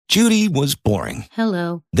Judy was boring.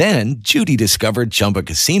 Hello. Then Judy discovered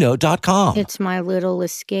ChumbaCasino.com. It's my little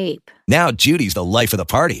escape. Now Judy's the life of the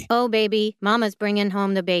party. Oh, baby, mama's bringing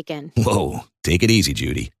home the bacon. Whoa, take it easy,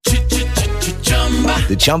 Judy.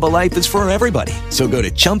 The Chumba life is for everybody. So go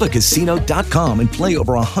to ChumbaCasino.com and play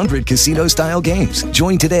over 100 casino-style games.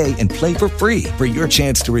 Join today and play for free for your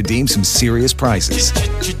chance to redeem some serious prizes.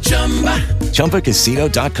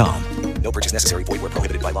 ChumbaCasino.com. No purchase necessary. Void where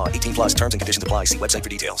prohibited by law. 18 plus terms and conditions apply. See website for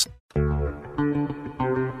details.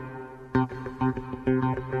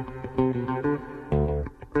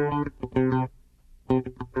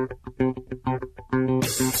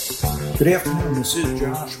 Good afternoon. This is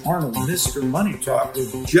Josh Arnold, Mr. Money Talk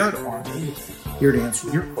with Judd Arnold, here to answer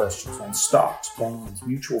your questions on stocks, bonds,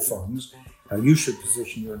 mutual funds, how you should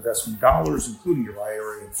position your investment dollars, including your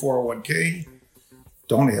IRA and 401k.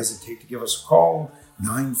 Don't hesitate to give us a call.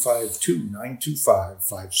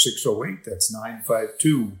 952-925-5608. That's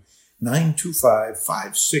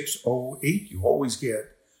 952-925-5608. You always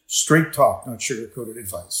get straight talk, not sugar-coated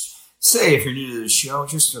advice. Say, if you're new to the show,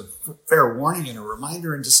 just a fair warning and a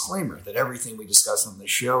reminder and disclaimer that everything we discuss on this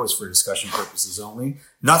show is for discussion purposes only.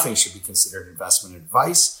 Nothing should be considered investment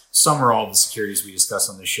advice. Some or all of the securities we discuss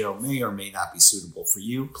on this show may or may not be suitable for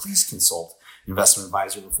you. Please consult an investment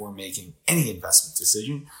advisor before making any investment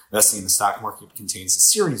decision. Investing in the stock market contains a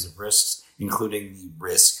series of risks, including the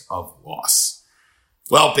risk of loss.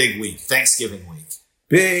 Well, big week, Thanksgiving week.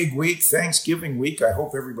 Big week, Thanksgiving week. I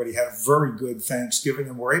hope everybody had a very good Thanksgiving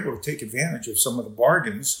and were able to take advantage of some of the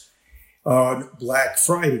bargains on Black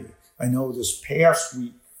Friday. I know this past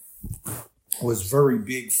week was very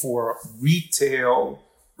big for retail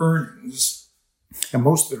earnings, and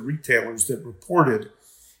most of the retailers that reported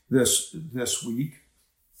this week,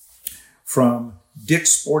 from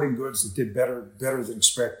Dick's Sporting Goods that did better than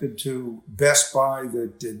expected, to Best Buy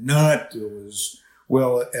that did not do as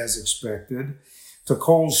well as expected, to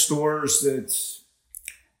Kohl's stores that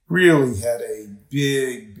really had a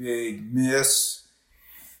big miss.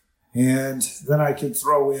 And then I could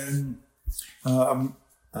throw in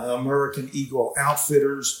American Eagle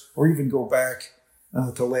Outfitters, or even go back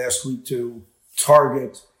to last week to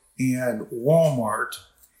Target and Walmart.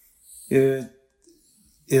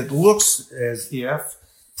 It looks as if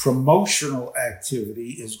promotional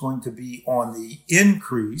activity is going to be on the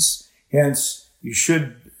increase. Hence, you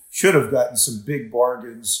should have gotten some big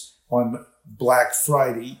bargains on Black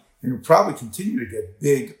Friday, and you'll probably continue to get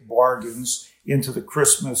big bargains into the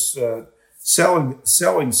Christmas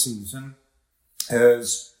selling season,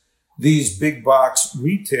 as these big box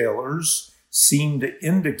retailers seem to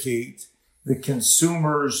indicate the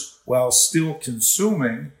consumers, while still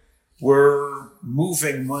consuming, were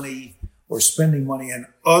moving money or spending money in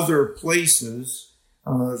other places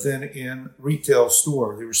than in retail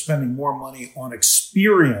store. They were spending more money on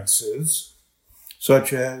experiences,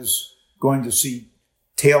 such as going to see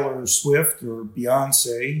Taylor Swift or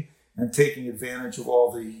Beyonce, and taking advantage of all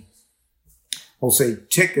the, we'll say,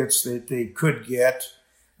 tickets that they could get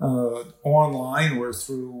online or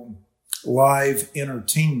through live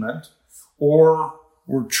entertainment, or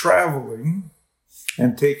were traveling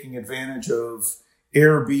and taking advantage of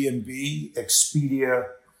Airbnb, Expedia,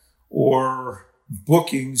 or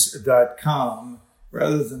Bookings.com,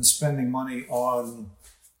 rather than spending money on,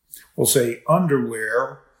 we'll say,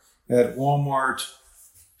 underwear at Walmart,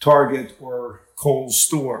 Target, or Kohl's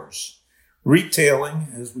stores. Retailing,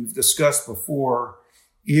 as we've discussed before,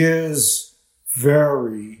 is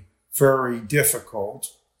very, very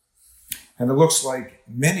difficult. And it looks like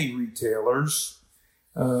many retailers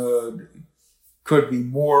could be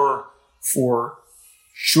more for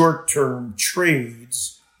short-term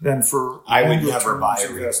trades than for I would never buy a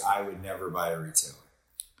retailer.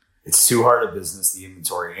 It's too hard a business, the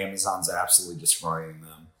inventory. Amazon's absolutely destroying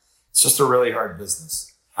them. It's just a really hard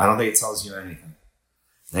business. I don't think it tells you anything.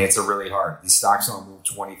 I think it's a really hard. These stocks don't move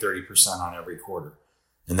 20, 30% on every quarter.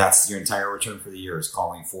 And that's your entire return for the year, is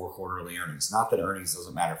calling for quarterly earnings. Not that earnings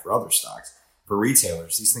doesn't matter for other stocks. For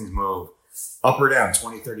retailers, these things move up or down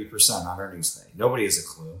 20, 30% on earnings day. Nobody has a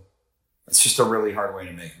clue. It's just a really hard way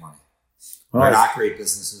to make money. They're not great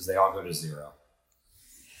businesses. They all go to zero.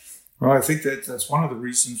 Well, I think that's one of the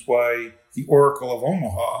reasons why the Oracle of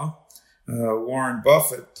Omaha, Warren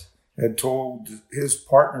Buffett, had told his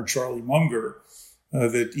partner, Charlie Munger,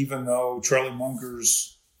 that even though Charlie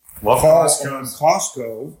Munger's call on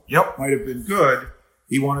Costco might have been good,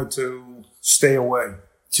 he wanted to stay away.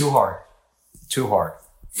 Too hard.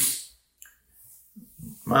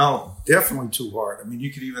 Well, definitely too hard. I mean,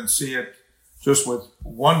 you could even see it just with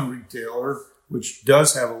one retailer, which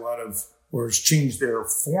does have a lot of, or has changed their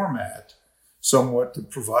format somewhat to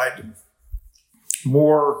provide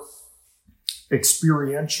more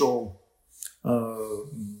experiential, more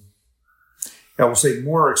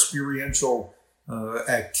experiential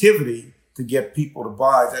activity to get people to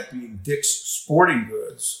buy, that being Dick's Sporting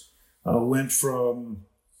Goods, went from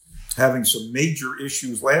having some major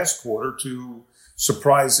issues last quarter to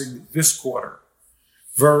surprising this quarter.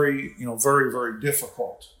 Very, very, very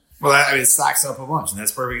difficult. Well, it stocks up a bunch, and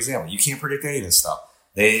that's a perfect example. You can't predict any of this stuff.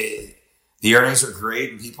 The earnings are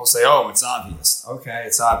great, and people say, "Oh, it's obvious." Okay,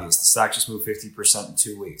 it's obvious. The stock just moved 50% in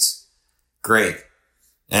 2 weeks. Great,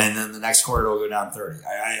 and then the next quarter it'll go down 30.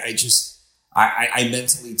 I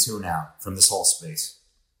mentally tune out from this whole space.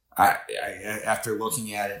 After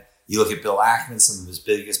looking at it, you look at Bill Ackman, some of his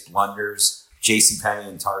biggest blunders. JCPenney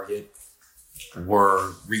and Target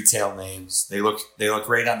were retail names. They look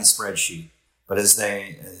great on the spreadsheet, but as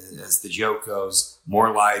the joke goes,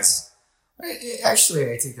 more lies.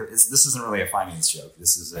 Actually, I think this isn't really a finance joke.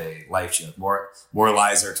 This is a life joke. More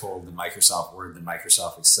lies are told in Microsoft Word than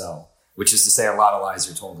Microsoft Excel, which is to say, a lot of lies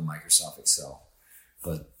are told in Microsoft Excel.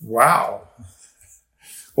 But wow,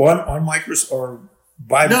 on Microsoft or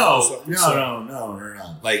by Microsoft Excel.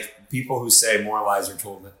 No. Like people who say more lies are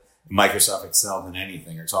told in Microsoft Excel than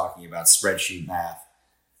anything are talking about spreadsheet math.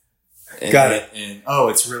 Got it. And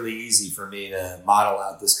it's really easy for me to model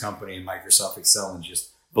out this company in Microsoft Excel and just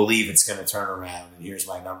believe it's going to turn around. And here's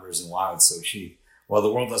my numbers and wow, it's so cheap. Well,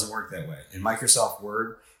 the world doesn't work that way. In Microsoft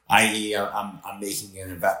Word, i.e., I'm writing an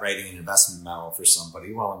investment memo for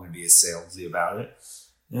somebody. Well, I'm going to be as salesy about it,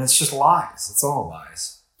 and it's just lies. It's all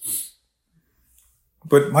lies.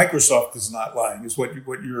 But Microsoft is not lying. Is what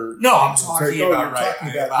you're? No, I'm talking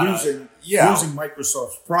about using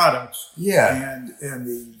Microsoft's products. Yeah, and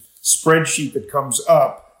the spreadsheet that comes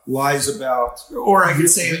up lies about. Or I could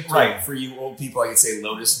say for you old people, I could say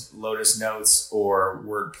Lotus Notes or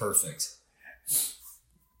WordPerfect.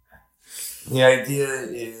 The idea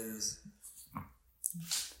is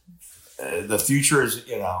the future is,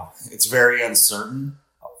 it's very uncertain.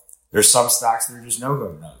 There's some stocks that are just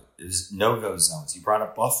no-go zones. You brought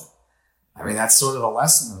up Buffett. I mean, that's sort of the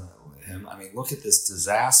lesson of him. I mean, look at this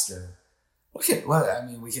disaster. We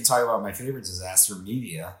can talk about my favorite disaster,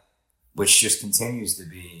 media, which just continues to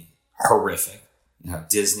be horrific.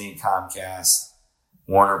 Disney, Comcast,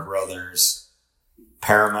 Warner Brothers,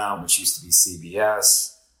 Paramount, which used to be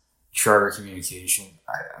CBS, Charter Communication.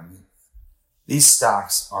 I mean, these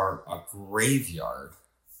stocks are a graveyard.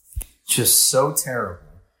 Just so terrible.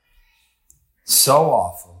 So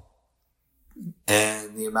awful.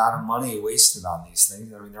 And the amount of money wasted on these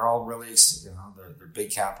things. I mean, they're all really, they're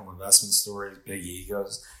big capital investment stories, big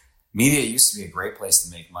egos. Media used to be a great place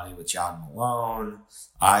to make money with John Malone,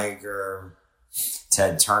 Iger,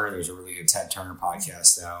 Ted Turner. There's a really good Ted Turner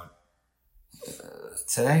podcast out.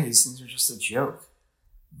 Today, these things are just a joke.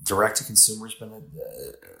 Direct-to-consumer has been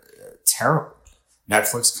terrible.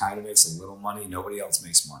 Netflix kind of makes a little money. Nobody else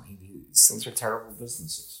makes money. These things are terrible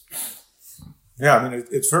businesses. Yeah, I mean,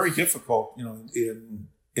 it's very difficult, in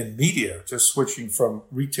media, just switching from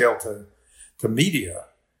retail to media.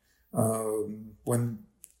 When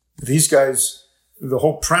these guys, the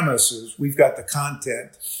whole premise is we've got the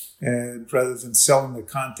content, and rather than selling the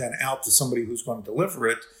content out to somebody who's going to deliver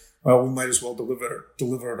it, well, we might as well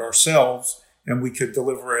deliver it ourselves, and we could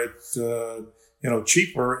deliver it,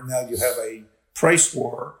 cheaper. And now you have a price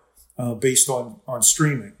war based on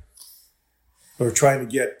streaming. Or trying to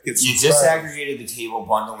get you disaggregated the cable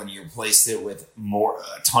bundle and you replaced it with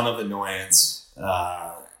a ton of annoyance.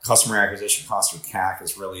 Customer acquisition cost or CAC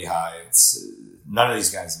is really high. None of these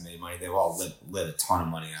guys have made money. They've all lit a ton of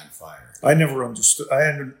money on fire. I never understood.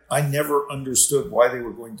 I never understood why they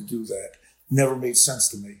were going to do that. Never made sense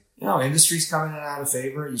to me. Industry's coming in and out of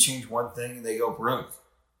favor. You change one thing and they go broke.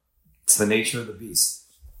 It's the nature of the beast.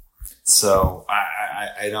 So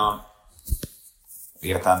I don't. We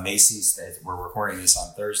have the Macy's, we're recording this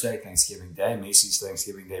on Thursday, Thanksgiving Day, Macy's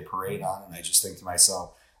Thanksgiving Day parade on, and I just think to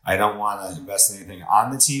myself, I don't want to invest in anything on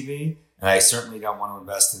the TV, and I certainly don't want to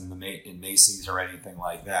invest in Macy's or anything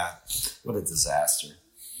like that. What a disaster.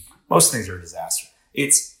 Most things are a disaster.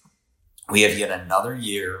 We have yet another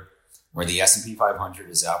year where the S&P 500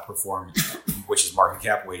 is outperforming, which is market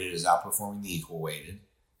cap weighted, is outperforming the equal weighted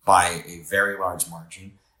by a very large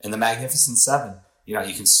margin, and the Magnificent Seven. You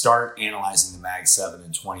can start analyzing the Mag 7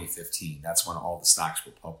 in 2015. That's when all the stocks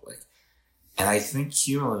were public. And I think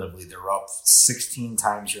cumulatively, they're up 16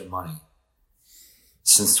 times your money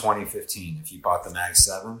since 2015 if you bought the Mag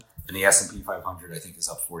 7. And the S&P 500, I think, is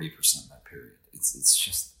up 40% in that period. It's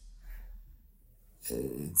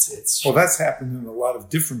well, that's happened in a lot of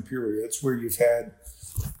different periods where you've had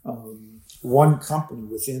one company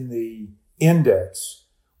within the index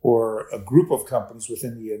or a group of companies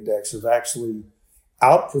within the index have actually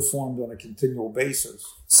outperformed on a continual basis.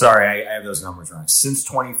 Sorry, I have those numbers wrong. Since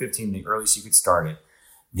 2015, the earliest you could start it,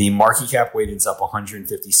 the market cap weighted is up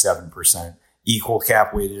 157%. Equal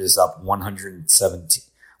cap weighted is up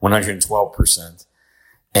 112%.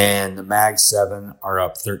 And the Mag 7 are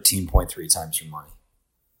up 13.3 times your money.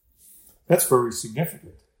 That's very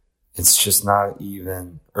significant. It's just not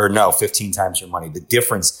even, 15 times your money. The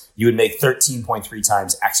difference, you would make 13.3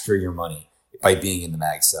 times extra your money by being in the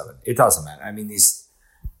Mag 7. It doesn't matter. I mean,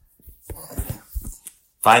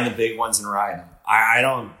 find the big ones and ride them. I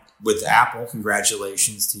don't, with Apple,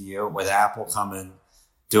 congratulations to you. With Apple coming,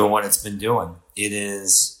 doing what it's been doing, it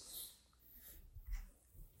is.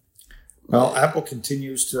 Well, Apple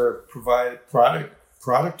continues to provide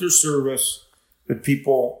product or service that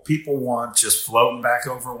people want. Just floating back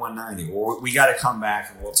over 190. Well, we got to come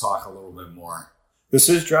back and we'll talk a little bit more. This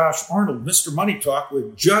is Josh Arnold, Mr. Money Talk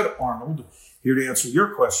with Judd Arnold, here to answer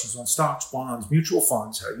your questions on stocks, bonds, mutual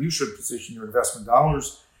funds, how you should position your investment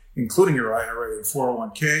dollars, including your IRA and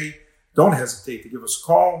 401k. Don't hesitate to give us a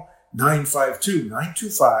call,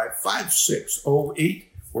 952-925-5608.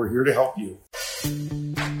 We're here to help you.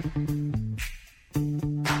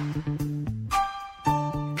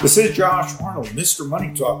 This is Josh Arnold, Mr.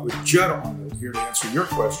 Money Talk with Judd Arnold, here to answer your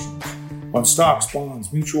questions on stocks,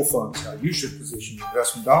 bonds, mutual funds, how you should position your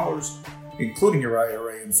investment dollars, including your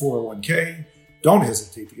IRA and 401k. Don't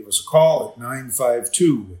hesitate to give us a call at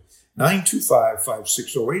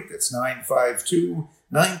 952-925-5608. That's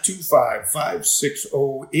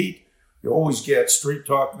 952-925-5608. You always get straight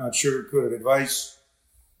talk, not sugar-coated advice.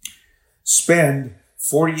 Spend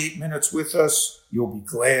 48 minutes with us. You'll be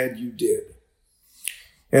glad you did.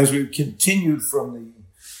 As we continued from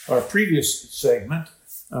our previous segment,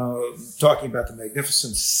 talking about the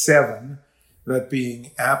Magnificent Seven, that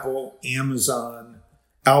being Apple, Amazon,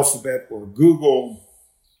 Alphabet or Google,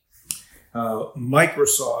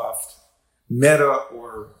 Microsoft, Meta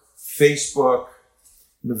or Facebook,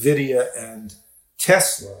 NVIDIA, and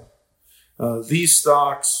Tesla. These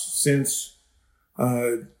stocks since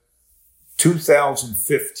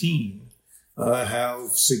 2015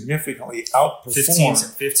 have significantly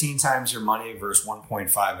outperformed. 15 times your money versus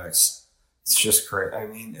 1.5x. It's just crazy. I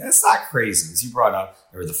mean, it's not crazy. As you brought up,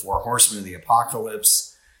 there were the four horsemen of the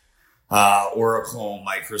apocalypse, Oracle,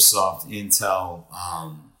 Microsoft, Intel.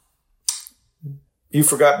 You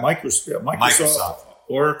forgot Microsoft,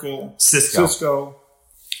 Oracle, Cisco,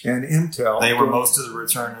 and Intel. They were most of the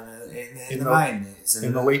return in the 90s.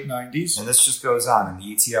 In the late 90s. And this just goes on. And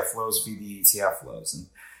the ETF flows feed the ETF flows. And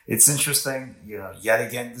it's interesting, yet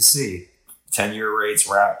again to see 10-year rates,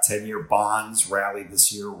 10-year bonds rallied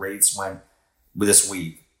this year. This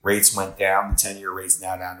week, rates went down. The 10-year rate's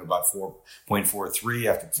now down to about 4.43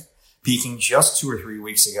 after peaking just 2 or 3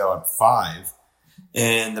 weeks ago at 5.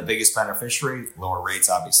 And the biggest beneficiary, lower rates,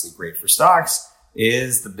 obviously great for stocks,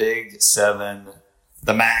 is the big 7,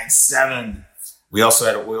 the Mag 7. We also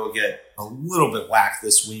had oil get a little bit whacked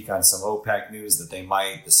this week on some OPEC news that the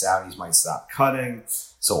Saudis might stop cutting.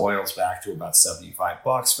 So oil's back to about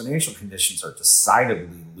 $75. Financial conditions are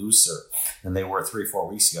decidedly looser than they were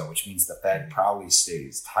 3-4 weeks ago, which means the Fed probably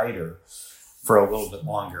stays tighter for a little bit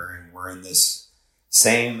longer. And we're in this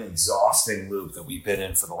same exhausting loop that we've been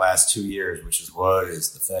in for the last 2 years, which is what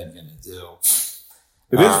is the Fed going to do?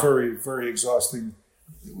 It is very, very exhausting.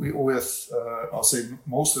 I'll say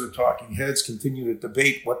most of the talking heads continue to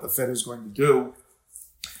debate what the Fed is going to do.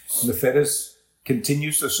 And the Fed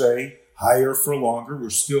continues to say higher for longer.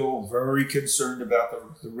 We're still very concerned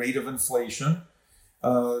about the rate of inflation.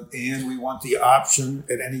 And we want the option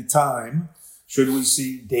at any time, should we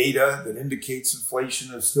see data that indicates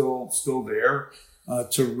inflation is still there,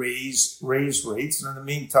 to raise rates. And in the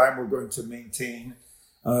meantime, we're going to maintain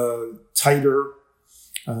tighter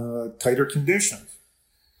conditions.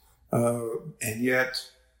 And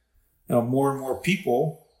yet, more and more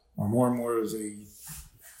people, or more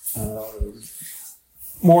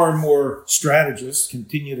and more strategists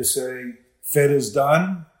continue to say Fed is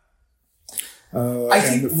done. I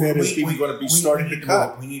think the Fed is even going to be starting to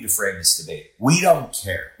cut. We need to frame this debate. We don't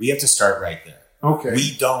care. We have to start right there. Okay.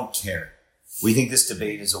 We don't care. We think this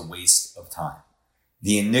debate is a waste of time.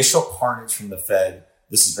 The initial carnage from the Fed,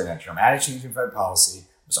 this has been a dramatic change in Fed policy,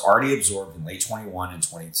 was already absorbed in late 21 and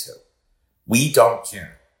 22. We don't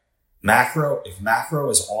care. If macro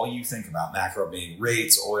is all you think about, macro being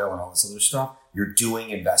rates, oil, and all this other stuff, you're doing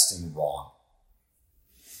investing wrong.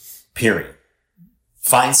 Period.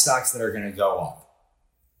 Find stocks that are going to go up.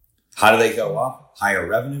 How do they go up? Higher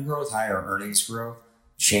revenue growth, higher earnings growth,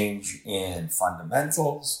 change in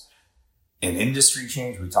fundamentals, an industry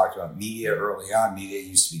change. We talked about media early on. Media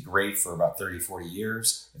used to be great for about 30, 40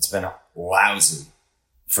 years. It's been lousy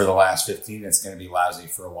for the last 15. It's going to be lousy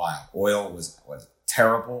for a while. Oil was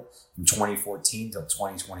terrible from 2014 till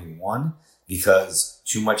 2021 because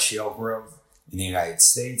too much shale growth in the United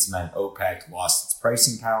States meant OPEC lost its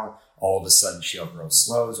pricing power. All of a sudden, shale growth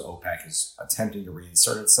slows. OPEC is attempting to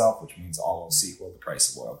reinsert itself, which means all else equal, the price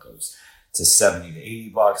of oil goes to $70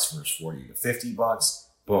 to $80 versus $40 to $50.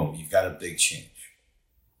 Boom, you've got a big change.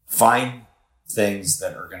 Find things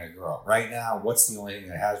that are going to grow. Right now, what's the only thing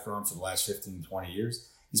that has grown for the last 15, 20 years?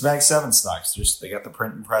 These Mag 7 stocks. They got the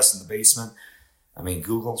print and press in the basement. I mean,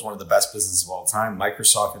 Google's one of the best businesses of all time.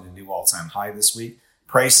 Microsoft at a new all-time high this week.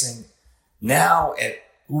 Pricing now at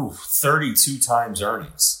 32 times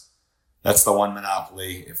earnings. That's the one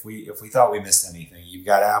monopoly. If we thought we missed anything, you've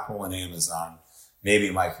got Apple and Amazon, maybe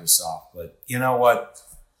Microsoft. But you know what?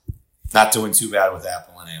 Not doing too bad with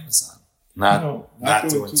Apple and Amazon. Not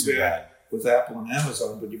doing too bad with Apple and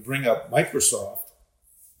Amazon. But you bring up Microsoft,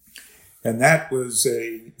 and that was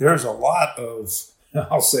there's a lot of,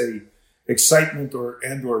 I'll say, excitement or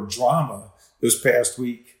drama this past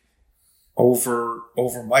week over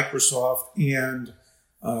Microsoft and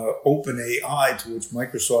OpenAI, to which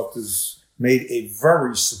Microsoft has made a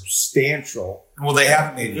very substantial. Well, they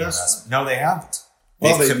haven't made an investment. No, they haven't.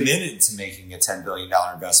 They've committed to making a $10 billion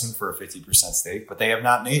investment for a 50% stake, but they have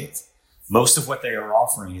not made it. Most of what they are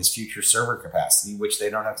offering is future server capacity, which they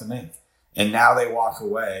don't have to make. And now they walk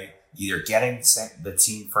away either getting the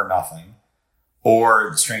team for nothing or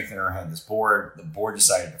the strengthener had this board. The board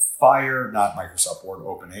decided to fire, not Microsoft board,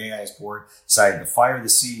 OpenAI's board, decided to fire the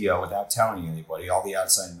CEO without telling anybody, all the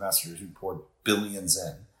outside investors who poured billions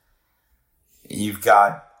in. You've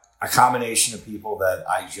got a combination of people that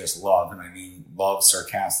I just love, and I mean love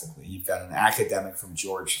sarcastically. You've got an academic from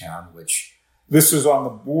Georgetown, which... This is on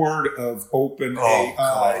the board of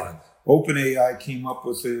OpenAI. OpenAI came up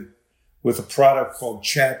with a product called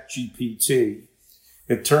ChatGPT.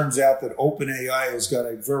 It turns out that OpenAI has got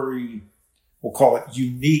a very, we'll call it,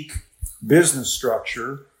 unique business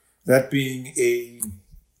structure, that being a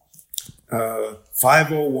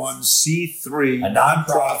 501c3 a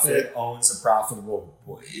nonprofit owns a profitable.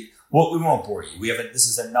 Well, we won't bore you. This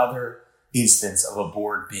is another instance of a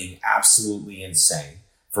board being absolutely insane.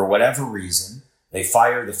 For whatever reason, they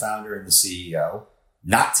fire the founder and the CEO,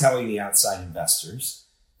 not telling the outside investors.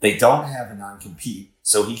 They don't have a non-compete,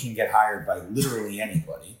 so he can get hired by literally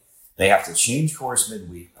anybody. They have to change course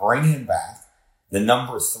midweek, bring him back. The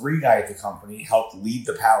number 3 guy at the company helped lead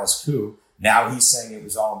the palace coup. Now he's saying it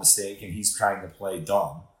was all a mistake and he's trying to play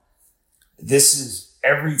dumb. This is,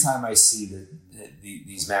 every time I see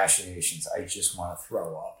these machinations, I just want to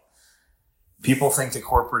throw up. People think that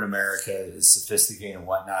corporate America is sophisticated and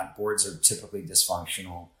whatnot. Boards are typically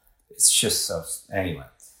dysfunctional. It's just so, anyway.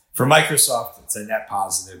 For Microsoft, it's a net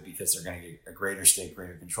positive because they're going to get a greater stake,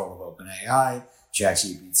 greater control of OpenAI,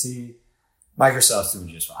 ChatGPT. Microsoft's doing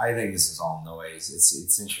just fine. I think this is all noise.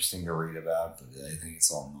 It's interesting to read about, but I think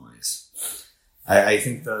it's all noise. I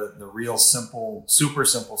think the real simple, super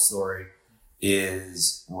simple story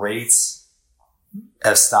is rates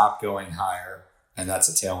have stopped going higher, and that's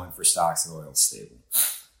a tailwind for stocks and oil stable.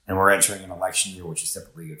 And we're entering an election year, which is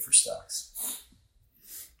typically good for stocks.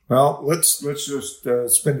 Well, let's just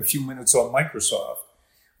spend a few minutes on Microsoft.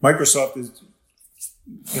 Microsoft is,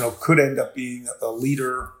 could end up being a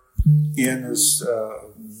leader in this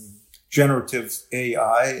generative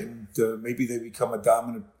AI, and maybe they become a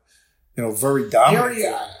dominant, very dominant.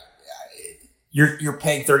 You're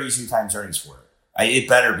paying 32 times earnings for it. It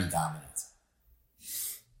better be dominant.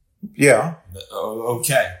 Yeah.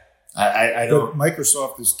 Okay. I don't. But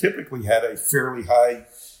Microsoft has typically had a fairly high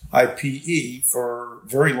PE for a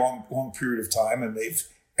very long period of time, and they've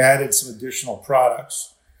added some additional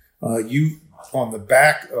products. On the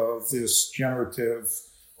back of this generative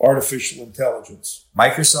artificial intelligence.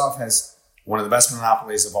 Microsoft has one of the best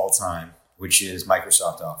monopolies of all time, which is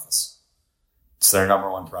Microsoft Office. It's their number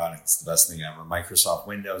one product. It's the best thing ever. Microsoft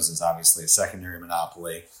Windows is obviously a secondary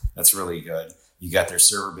monopoly. That's really good. You got their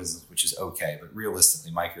server business, which is okay, but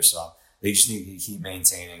realistically, Microsoft, they just need to keep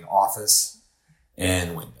maintaining Office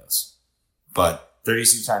and Windows. But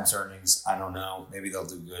 32 times earnings, I don't know. Maybe they'll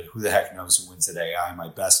do good. Who the heck knows who wins at AI? My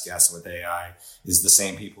best guess with AI is the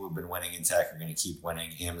same people who've been winning in tech are going to keep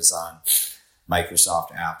winning. Amazon,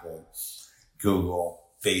 Microsoft, Apple, Google,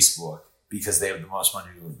 Facebook, because they have the most money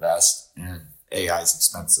to invest, and AI is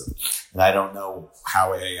expensive. And I don't know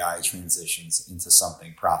how AI transitions into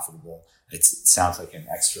something profitable. It sounds like an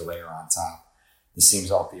extra layer on top. This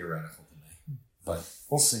seems all theoretical to me, but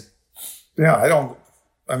we'll see. Yeah,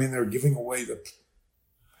 they're giving away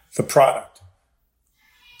the product.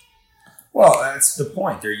 Well, that's the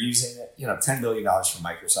point. They're using it. $10 billion from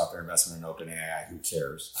Microsoft, their investment in OpenAI. Who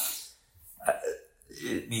cares?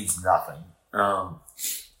 It means nothing.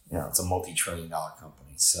 It's a multi-trillion-dollar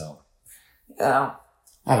company. So, I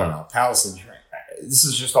don't know. Paladin, this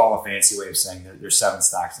is just all a fancy way of saying that there's 7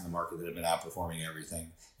 stocks in the market that have been outperforming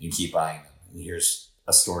everything. You can keep buying them. And here's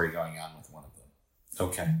a story going on with one of them.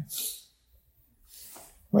 Okay.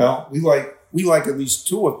 Well, we like at least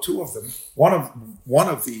two of them. One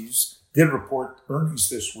of these did report earnings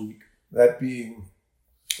this week. That being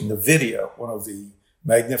NVIDIA, one of the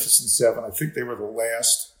Magnificent Seven. I think they were the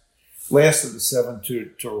last of the 7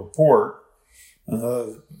 to report.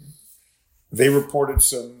 They reported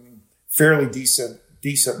some fairly decent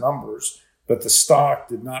numbers, but the stock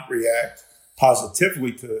did not react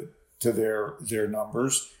positively to their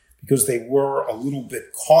numbers because they were a little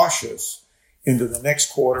bit cautious into the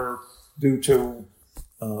next quarter due to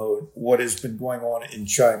what has been going on in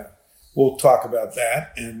China. We'll talk about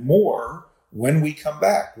that and more when we come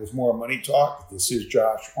back with more Money Talk. This is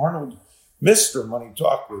Josh Arnold, Mr. Money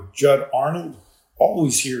Talk with Judd Arnold,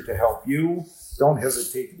 always here to help you. Don't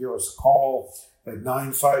hesitate to give us a call at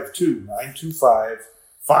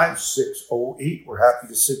 952-925-5608. We're happy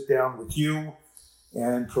to sit down with you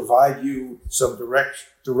and provide you some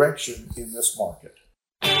direction in this market.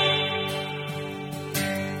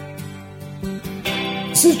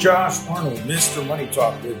 This is Josh Arnold, Mr. Money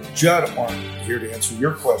Talk with Judd Arnold, here to answer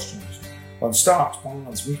your questions on stocks,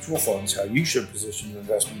 bonds, mutual funds, how you should position your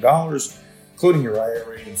investment dollars, including your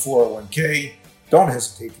IRA and 401k. Don't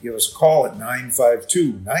hesitate to give us a call at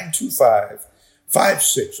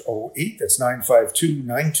 952-925-5608. That's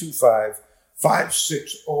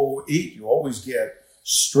 952-925-5608. You always get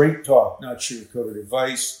straight talk, not sugar-coated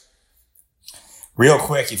advice. Real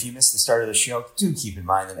quick, if you missed the start of the show, do keep in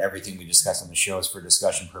mind that everything we discuss on the show is for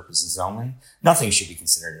discussion purposes only. Nothing should be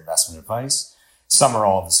considered investment advice. Some or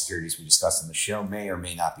all of the securities we discuss on the show may or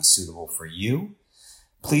may not be suitable for you.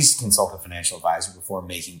 Please consult a financial advisor before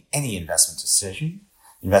making any investment decision.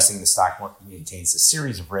 Investing in the stock market maintains a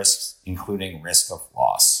series of risks, including risk of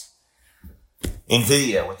loss.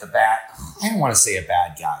 NVIDIA with I don't want to say a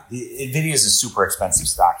bad guy. NVIDIA is a super expensive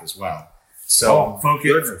stock as well. So very,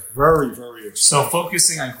 very expensive. So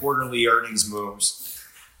focusing on quarterly earnings moves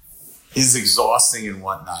is exhausting and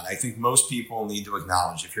whatnot. I think most people need to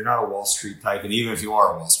acknowledge, if you're not a Wall Street type, and even if you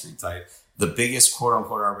are a Wall Street type, the biggest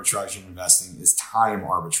quote-unquote arbitrage in investing is time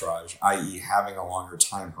arbitrage, i.e. having a longer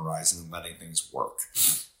time horizon and letting things work.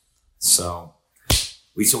 So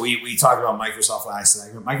we talked about Microsoft last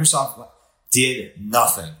night. Microsoft did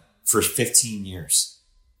nothing for 15 years.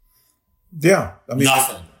 Yeah.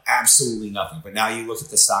 Nothing. Absolutely nothing. But now you look at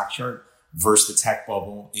the stock chart versus the tech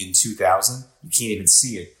bubble in 2000, you can't even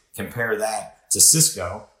see it. Compare that to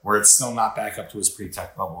Cisco, where it's still not back up to its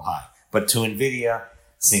pre-tech bubble high. But to NVIDIA,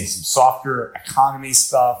 seeing some softer economy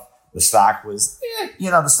stuff, the stock was,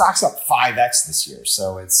 the stock's up 5x this year.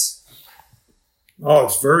 So it's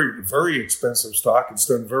very, very expensive stock. It's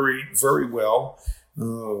done very, very well.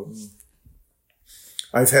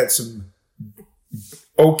 I've had some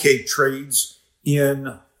okay trades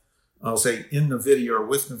in NVIDIA or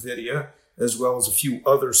with NVIDIA, as well as a few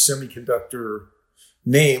other semiconductor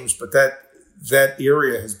names, but that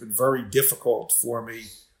area has been very difficult for me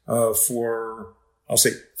through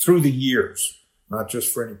the years, not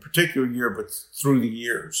just for any particular year, but through the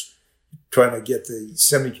years, trying to get the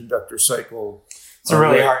semiconductor cycle. It's a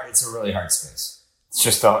really hard space.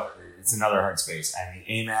 It's another hard space. I mean,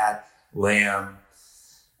 AMAT, Lam,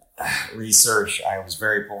 research, I was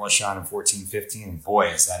very bullish on in 14, 15, and boy,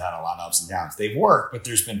 has that had a lot of ups and downs. They've worked, but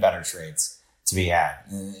there's been better trades to be had.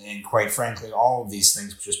 And quite frankly, all of these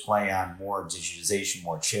things just play on more digitization,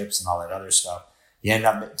 more chips, and all that other stuff. You end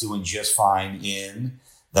up doing just fine in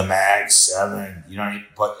the Mag 7.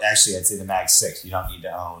 But actually, I'd say the Mag 6. You don't need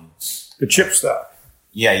to own the chip stuff.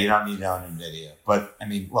 Yeah, you don't need to own NVIDIA. But I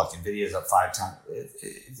mean, look, NVIDIA is up 5 times.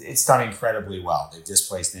 It's done incredibly well. They've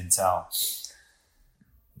displaced Intel.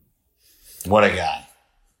 What a guy.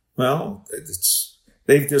 Well,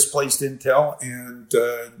 they've displaced Intel, and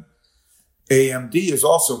AMD has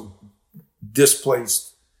also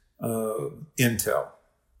displaced Intel.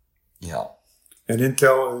 Yeah. And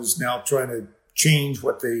Intel is now trying to change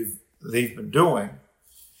what they've been doing.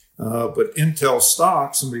 But Intel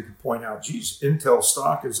stock, somebody could point out, Intel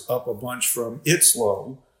stock is up a bunch from its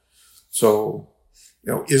low. So,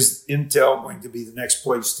 is Intel going to be the next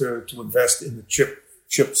place to invest in the chip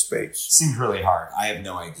space? Seems really hard. I have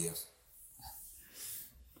no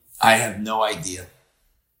idea.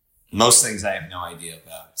 Most things I have no idea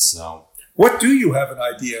about. So, What do you have an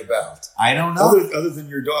idea about? I don't know. Other than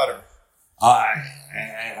your daughter.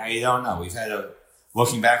 I don't know.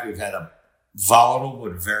 Looking back, we've had a volatile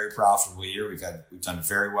but very profitable year. We've done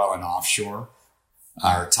very well in offshore.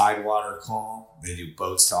 Our Tidewater call, they do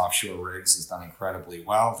boats to offshore rigs, has done incredibly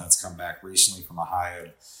well. That's come back recently from a high of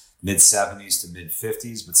mid-70s to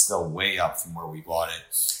mid-50s, but still way up from where we bought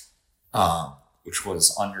it, which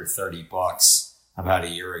was under $30 about a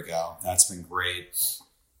year ago. That's been great.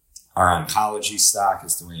 Our oncology stock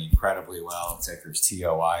is doing incredibly well. Ticker's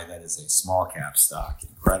TOI. That is a small cap stock,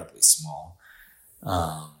 incredibly small.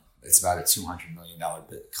 It's about a $200 million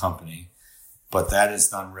company, but that has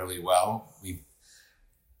done really well.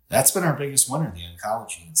 That's been our biggest winner, the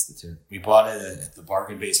Oncology Institute. We bought it at the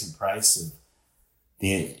bargain basement price of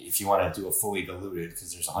if you want to do a fully diluted,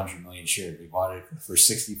 because there's 100 million shares, we bought it for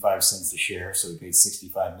 65 cents a share. So we paid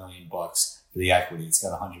 $65 million for the equity. It's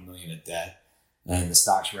got 100 million of debt. And the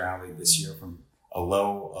stock's rallied this year from a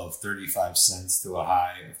low of 35 cents to a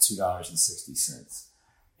high of $2.60.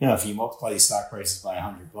 If you multiply these stock prices by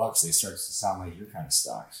 $100, they start to sound like your kind of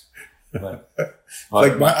stocks. But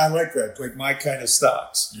I like that, like my kind of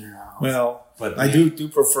stocks. Well, but I do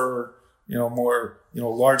prefer, more,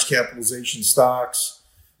 large capitalization stocks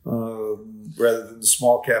rather than the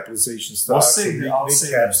small capitalization stocks. Mid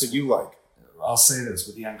caps that you like. I'll say this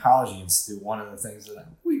with the Oncology Institute. One of the things that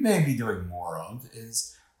we may be doing more of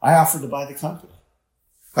is I offered to buy the company.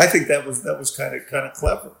 I think that was kind of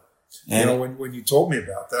clever. And when you told me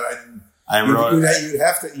about that,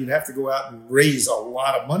 you'd have to go out and raise a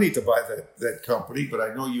lot of money to buy that company. But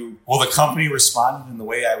I know you. Well, the company responded in the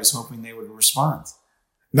way I was hoping they would respond.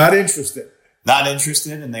 Not interested,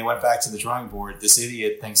 and they went back to the drawing board. This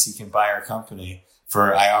idiot thinks he can buy our company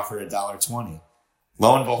for. I offered $1.20.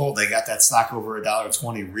 Lo and behold, they got that stock over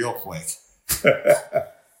 $1.20 real quick.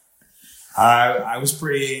 I was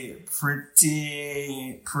pretty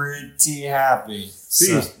happy.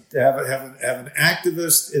 See, to have an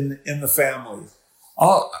activist in the family.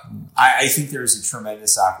 Oh, I think there's a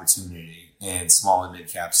tremendous opportunity in small and mid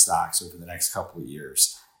cap stocks over the next couple of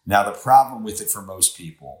years. Now, the problem with it for most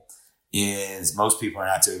people is most people are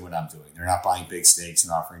not doing what I'm doing. They're not buying big stakes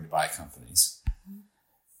and offering to buy companies.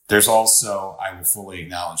 There's also, I will fully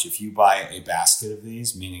acknowledge, if you buy a basket of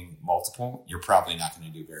these, meaning multiple, you're probably not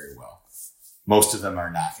going to do very well. Most of them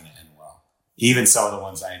are not going to end well. Even some of the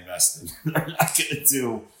ones I invested are not going to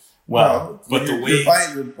do well. But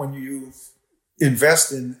when you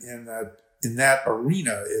invest in that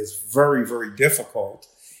arena is very, very difficult,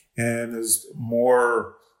 and there's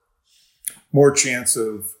more chance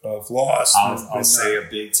of loss. I'll say a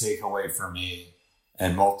big takeaway for me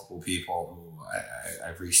and multiple people who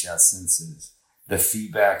I've reached out since is the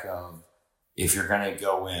feedback of, if you're going to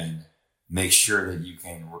go in, make sure that you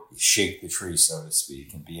can shake the tree, so to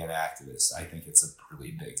speak, and be an activist. I think it's a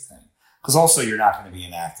really big thing. Because also you're not going to be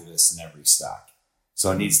an activist in every stock. So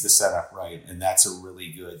it needs to set up right. And that's a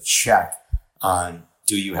really good check on,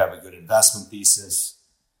 do you have a good investment thesis?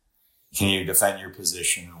 Can you defend your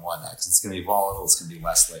position and whatnot? Because it's going to be volatile. It's going to be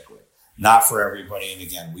less liquid. Not for everybody. And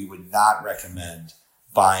again, we would not recommend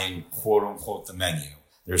buying, quote unquote, the menu.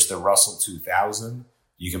 There's the Russell 2000.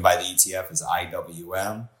 You can buy the ETF as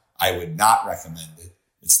IWM. I would not recommend it.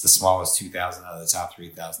 It's the smallest 2,000 out of the top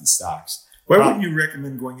 3,000 stocks. Why wouldn't you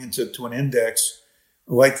recommend going into an index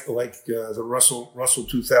like the Russell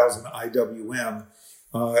 2000 IWM?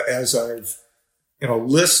 As I've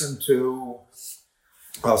listened to,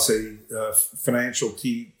 I'll say financial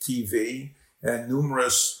TV and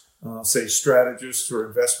numerous strategists or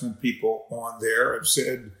investment people on there have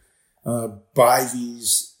said buy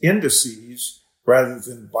these indices rather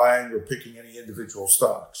than buying or picking any individual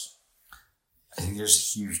stocks. I think there's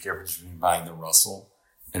a huge difference between buying the Russell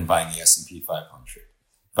and buying the S&P 500.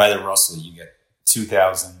 By the Russell, you get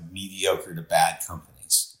 2,000 mediocre to bad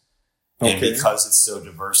companies. Okay. And because it's so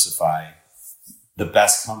diversified, the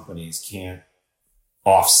best companies can't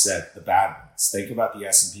offset the bad ones. Think about the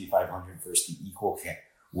S&P 500 versus the equal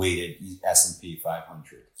weighted S&P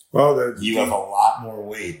 500. Well, you have a lot more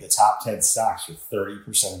weight. The top 10 stocks are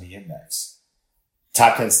 30% of the index.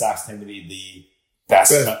 Top 10 stocks tend to be the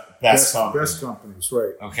best companies. Best companies,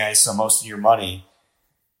 right. Okay, so most of your money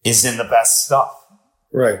is in the best stuff.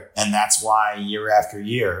 Right. And that's why year after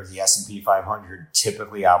year, the S&P 500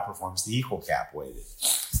 typically outperforms the equal cap weighted.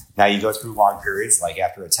 Now you go through long periods, like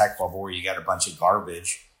after a tech bubble where you got a bunch of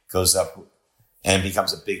garbage, goes up and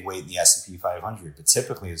becomes a big weight in the S&P 500. But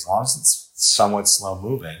typically, as long as it's somewhat slow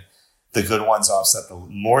moving, the good ones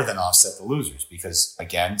more than offset the losers. Because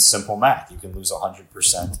again, simple math, you can lose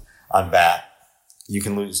 100% on bad. You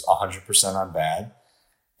can lose 100% on bad,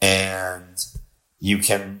 and you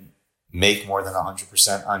can make more than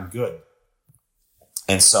 100% on good.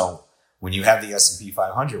 And so when you have the S&P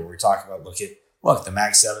 500, where we're talking about, look, the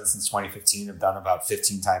Mag 7 since 2015 have done about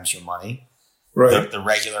 15 times your money. Right. The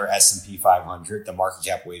regular S&P 500, the market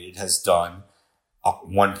cap weighted, has done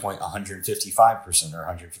 155% or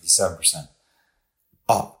 157%.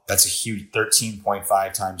 Oh, that's a huge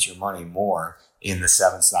 13.5 times your money more in the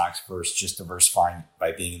 7 stocks versus just diversifying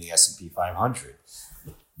by being in the S&P 500.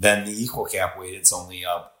 Then the equal cap weight, it's only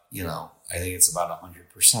up, I think it's about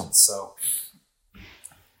 100%. So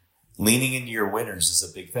leaning into your winners is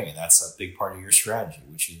a big thing. And that's a big part of your strategy,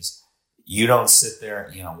 which is you don't sit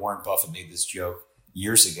there. Warren Buffett made this joke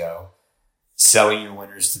years ago. Selling your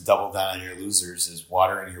winners to double down on your losers is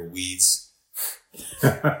watering your weeds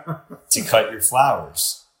to cut your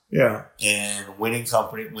flowers. Yeah. And winners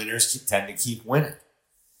tend to keep winning.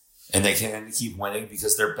 And they tend to keep winning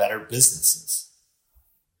because they're better businesses.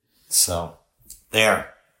 So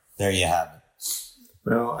there you have it.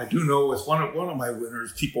 Well, I do know with one of my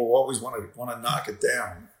winners, people always want to knock it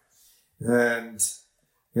down. And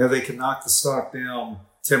they can knock the stock down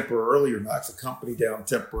temporarily or knock the company down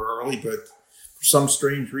temporarily, but for some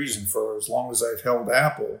strange reason, for as long as I've held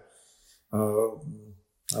Apple, I'll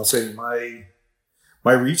say my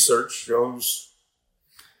research shows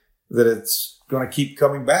that it's going to keep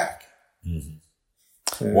coming back. Mm-hmm.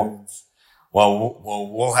 Well,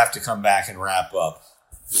 we'll have to come back and wrap up.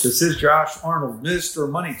 This is Josh Arnold, Mr.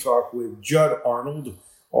 Money Talk with Judd Arnold,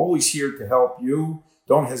 always here to help you.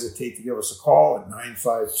 Don't hesitate to give us a call at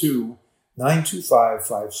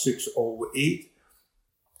 952-925-5608.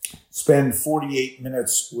 Spend 48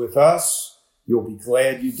 minutes with us. You'll be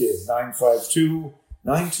glad you did.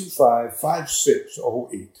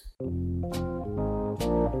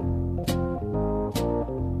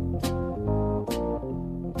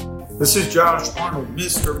 952-925-5608. This is Josh Arnold,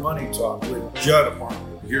 Mr. Money Talk with Judd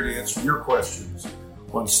Arnold, here to answer your questions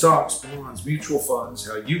on stocks, bonds, mutual funds,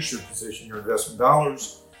 how you should position your investment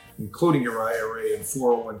dollars, including your IRA and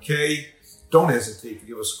 401k. Don't hesitate to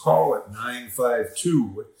give us a call at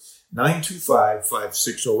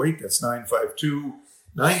 952-925-5608. That's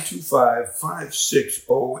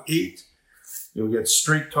 952-925-5608. You'll get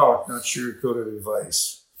straight talk, not sugar-coated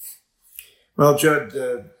advice. Well, Judd,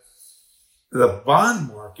 the bond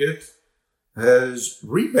market has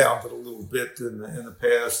rebounded a little bit in the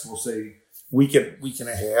past, we'll say, week and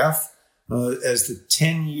a half, as the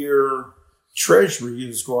 10-year Treasury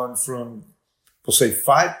has gone from, we'll say,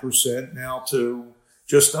 5% now to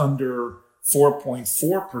just under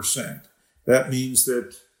 4.4%. That means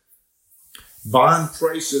that bond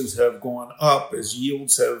prices have gone up as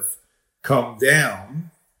yields have come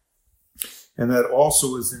down. And that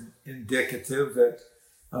also is indicative that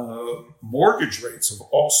mortgage rates have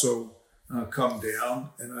also come down.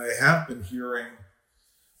 And I have been hearing,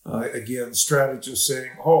 again, strategists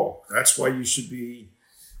saying, that's why you should be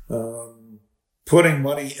putting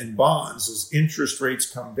money in bonds as interest rates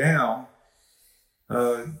come down.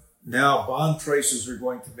 Now bond prices are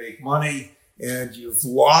going to make money, and you've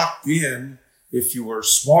locked in, if you were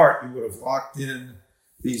smart, you would have locked in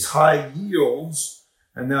these high yields,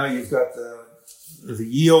 and now you've got the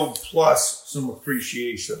yield plus some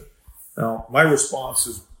appreciation. Now, my response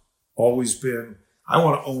has always been, I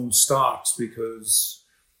want to own stocks, because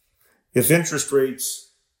if interest rates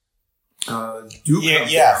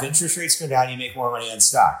if interest rates go down, you make more money on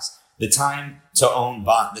stocks. The time to own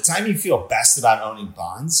bonds, the time you feel best about owning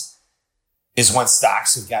bonds is when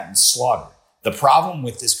stocks have gotten slaughtered. The problem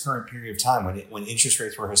with this current period of time, when interest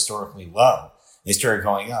rates were historically low, they started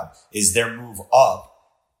going up, is their move up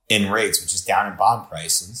in rates, which is down in bond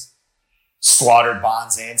prices, slaughtered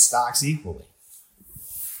bonds and stocks equally.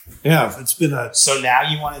 Yeah, it's been So now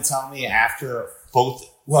you want to tell me after both,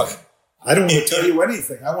 look, I don't want to tell you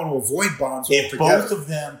anything. I want to avoid bonds altogether. If both of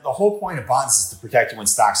them, the whole point of bonds is to protect you when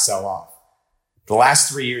stocks sell off. The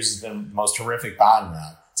last 3 years has been the most horrific bond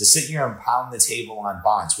run. To sit here and pound the table on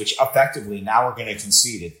bonds, which effectively now we're going to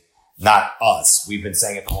concede it, not us. We've been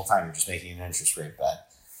saying it the whole time. You're just making an interest rate bet.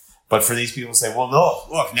 But for these people to say, well, no,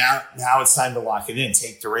 look, now it's time to lock it in,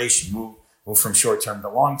 take duration, move from short term to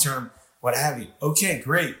long term, what have you. Okay,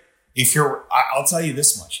 great. I'll tell you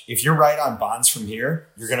this much. If you're right on bonds from here,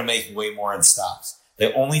 you're going to make way more in stocks.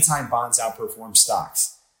 The only time bonds outperform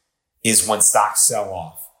stocks is when stocks sell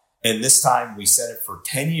off. And this time we said it for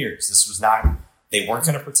 10 years. They weren't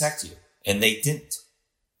going to protect you, and they didn't.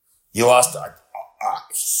 You lost a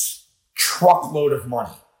truckload of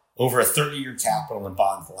money over a 30-year capital in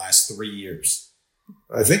bonds the last 3 years.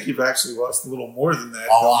 I think you've actually lost a little more than that.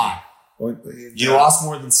 A lot. You lost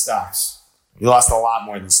more than stocks. You lost a lot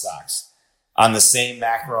more than stocks. on the same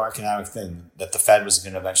macroeconomic thing that the Fed was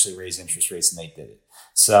going to eventually raise interest rates, and they did it.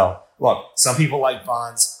 So, look, some people like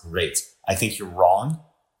bonds. Great. I think you're wrong.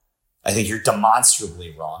 I think you're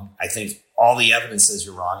demonstrably wrong. I think all the evidence says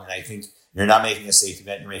you're wrong, and I think you're not making a safety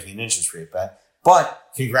bet, you're making an interest rate bet. But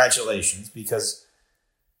congratulations, because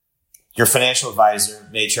your financial advisor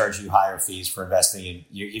may charge you higher fees for investing in.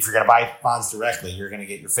 If you're going to buy bonds directly, you're going to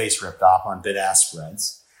get your face ripped off on bid-ask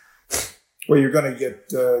spreads. Well, you're going to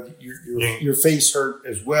get your face hurt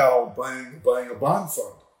as well buying a bond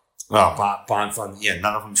fund. Well, bond fund, yeah,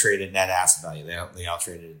 none of them trade at net asset value. They all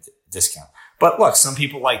trade at a discount. But look, some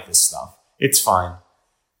people like this stuff. It's fine.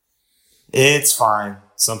 It's fine.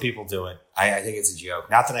 Some people do it. I think it's a joke.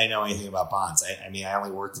 Not that I know anything about bonds. I mean, I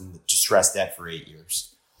only worked in distressed debt for 8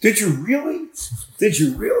 years. Did you really?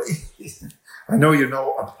 I know you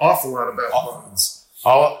know an awful lot about bonds.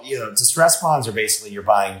 Distressed bonds are basically you're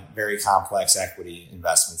buying very complex equity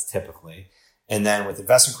investments typically. And then with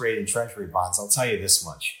investment grade and treasury bonds, I'll tell you this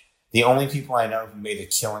much. The only people I know who made a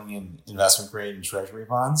killing in investment grade and treasury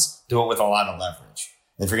bonds do it with a lot of leverage.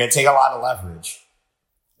 And if you're going to take a lot of leverage,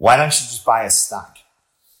 why don't you just buy a stock?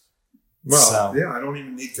 Well, I don't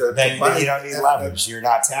even need to. Then you don't need leverage. You're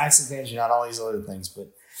not tax advantaged. You're not all these other things. But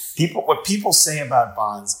what people say about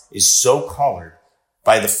bonds is so colored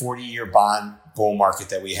by the 40-year bond bull market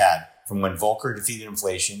that we had from when Volcker defeated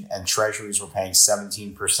inflation and treasuries were paying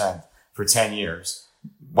 17% for 10 years.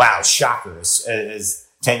 Wow, shocker. As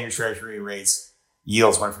 10-year treasury rates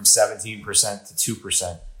yields went from 17% to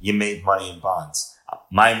 2%, you made money in bonds.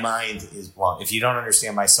 My mind is blown. If you don't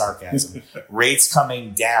understand my sarcasm, rates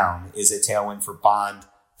coming down is a tailwind for bond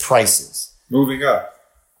prices. Moving up.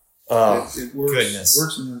 It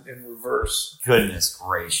works in reverse. Goodness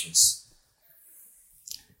gracious.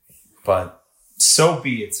 But so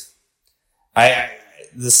be it.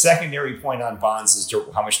 The secondary point on bonds is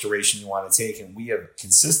how much duration you want to take. And we have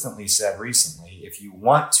consistently said recently, if you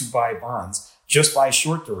want to buy bonds, just buy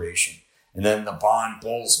short duration. And then the bond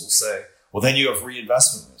bulls will say, well, then you have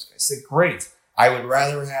reinvestment risk. I said, great. I would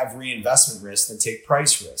rather have reinvestment risk than take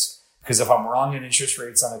price risk. Because if I'm wrong in interest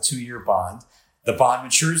rates on a 2-year bond, the bond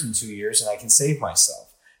matures in 2 years and I can save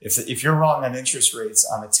myself. If you're wrong on interest rates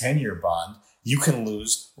on a 10-year bond, you can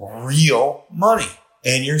lose real money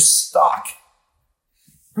and you're stuck.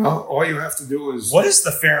 Well, all you have to do is... What is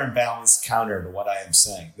the fair and balanced counter to what I am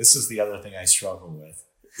saying? This is the other thing I struggle with.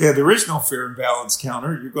 Yeah, there is no fair and balanced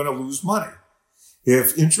counter. You're going to lose money.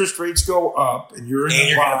 If interest rates go up and you're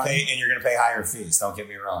in bond... And you're going to pay higher fees. Don't get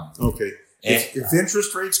me wrong. Okay. If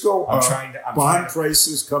interest rates go up, bond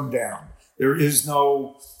prices come down. There is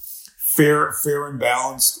no fair and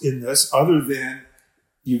balanced in this other than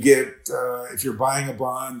you get, if you're buying a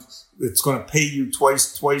bond, it's going to pay you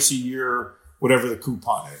twice a year, whatever the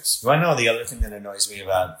coupon is. Well, I know the other thing that annoys me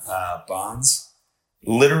about bonds,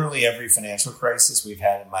 literally every financial crisis we've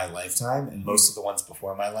had in my lifetime, and most of the ones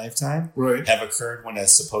before my lifetime, have occurred when a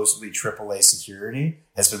supposedly AAA security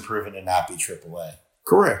has been proven to not be AAA.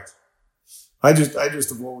 Correct. I just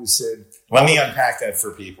have always said... Let me unpack that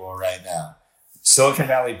for people right now. Silicon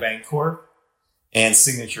Valley Bank Corp and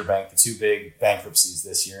Signature Bank, the two big bankruptcies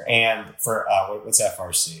this year, and for what's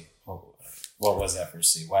FRC? What was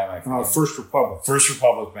FRC? Why am I forgetting? First Republic. First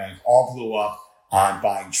Republic Bank all blew up on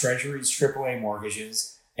buying treasuries, AAA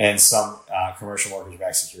mortgages, and some commercial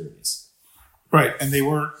mortgage-backed securities. Right, and they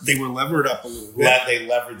were levered up a little bit. They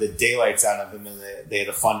levered the daylights out of them, and they had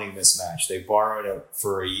a funding mismatch. They borrowed it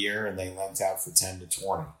for a year, and they lent out for 10 to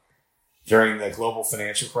 20. During the global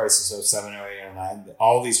financial crisis of 07, 08, 09,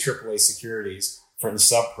 all these AAA securities from the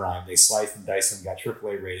subprime, they sliced and diced them, got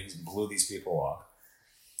AAA ratings, and blew these people off.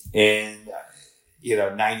 And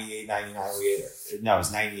 98, 99, it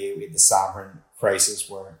was 98, we had the sovereign crisis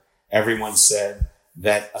where everyone said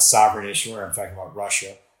that a sovereign issuer, I'm talking about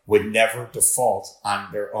Russia, would never default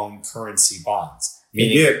on their own currency bonds.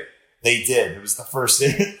 Meaning they did. It was the first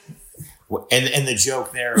thing. And the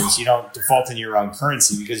joke there is you don't default in your own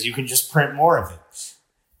currency because you can just print more of it.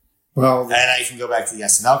 Well, and I can go back to the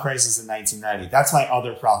S&L crisis in 1990. That's my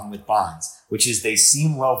other problem with bonds, which is they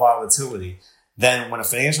seem low volatility. Then when a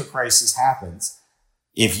financial crisis happens,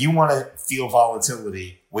 if you want to feel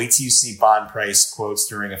volatility, wait till you see bond price quotes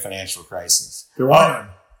during a financial crisis. There are none.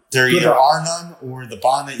 There either are none or the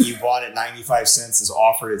bond that you bought at 95 cents is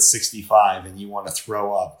offered at 65 and you want to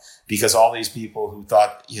throw up because all these people who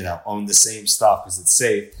thought, own the same stuff because it's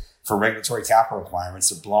safe for regulatory capital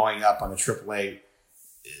requirements are blowing up on a AAA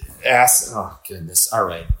asset. Oh, goodness. All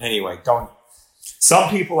right. Anyway, some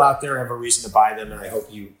people out there have a reason to buy them and I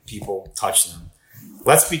hope you people touch them.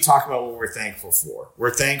 Let's talk about what we're thankful for.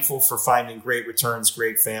 We're thankful for finding great returns,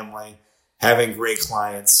 great family, having great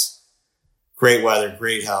clients, great weather,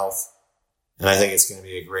 great health. And I think it's going to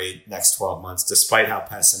be a great next 12 months, despite how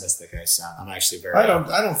pessimistic I sound. I'm actually very. I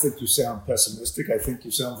don't think you sound pessimistic. I think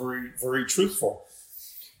you sound very, very truthful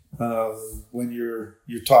when you're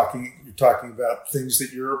talking about things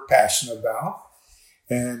that you're passionate about,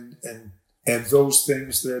 and those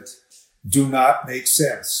things that do not make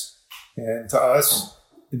sense. And to us,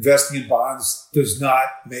 investing in bonds does not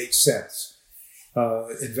make sense.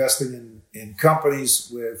 Investing in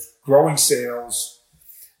companies with growing sales.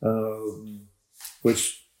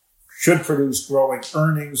 Which should produce growing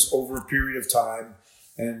earnings over a period of time,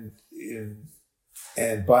 and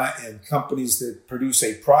companies that produce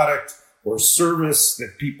a product or service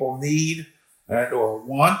that people need or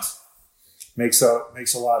want makes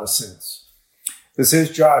a lot of sense. This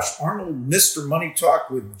is Josh Arnold, Mr. Money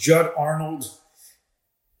Talk with Judd Arnold.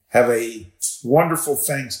 Have a wonderful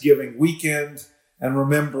Thanksgiving weekend, and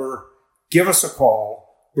remember, give us a call.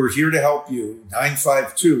 We're here to help you.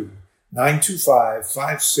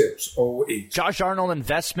 925-5608. Josh Arnold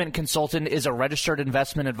Investment Consultant is a registered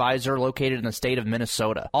investment advisor located in the state of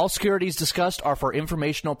Minnesota. All securities discussed are for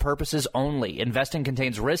informational purposes only. Investing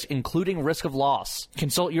contains risk, including risk of loss.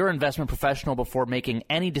 Consult your investment professional before making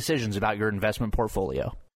any decisions about your investment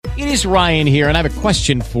portfolio. It is Ryan here, and I have a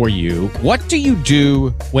question for you. What do you do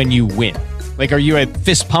when you win? Like, are you a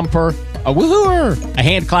fist pumper, a woohooer, a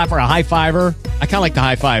hand clapper, a high fiver? I kind of like the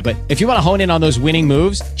high five, but if you want to hone in on those winning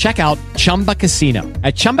moves, check out Chumba Casino.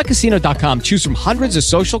 At ChumbaCasino.com, choose from hundreds of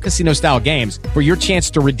social casino-style games for your chance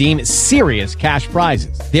to redeem serious cash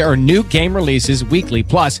prizes. There are new game releases weekly,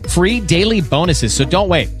 plus free daily bonuses. So don't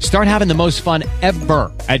wait. Start having the most fun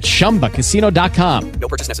ever at ChumbaCasino.com. No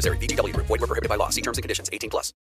purchase necessary. VGW Group. Void where prohibited by law. See terms and conditions. 18+.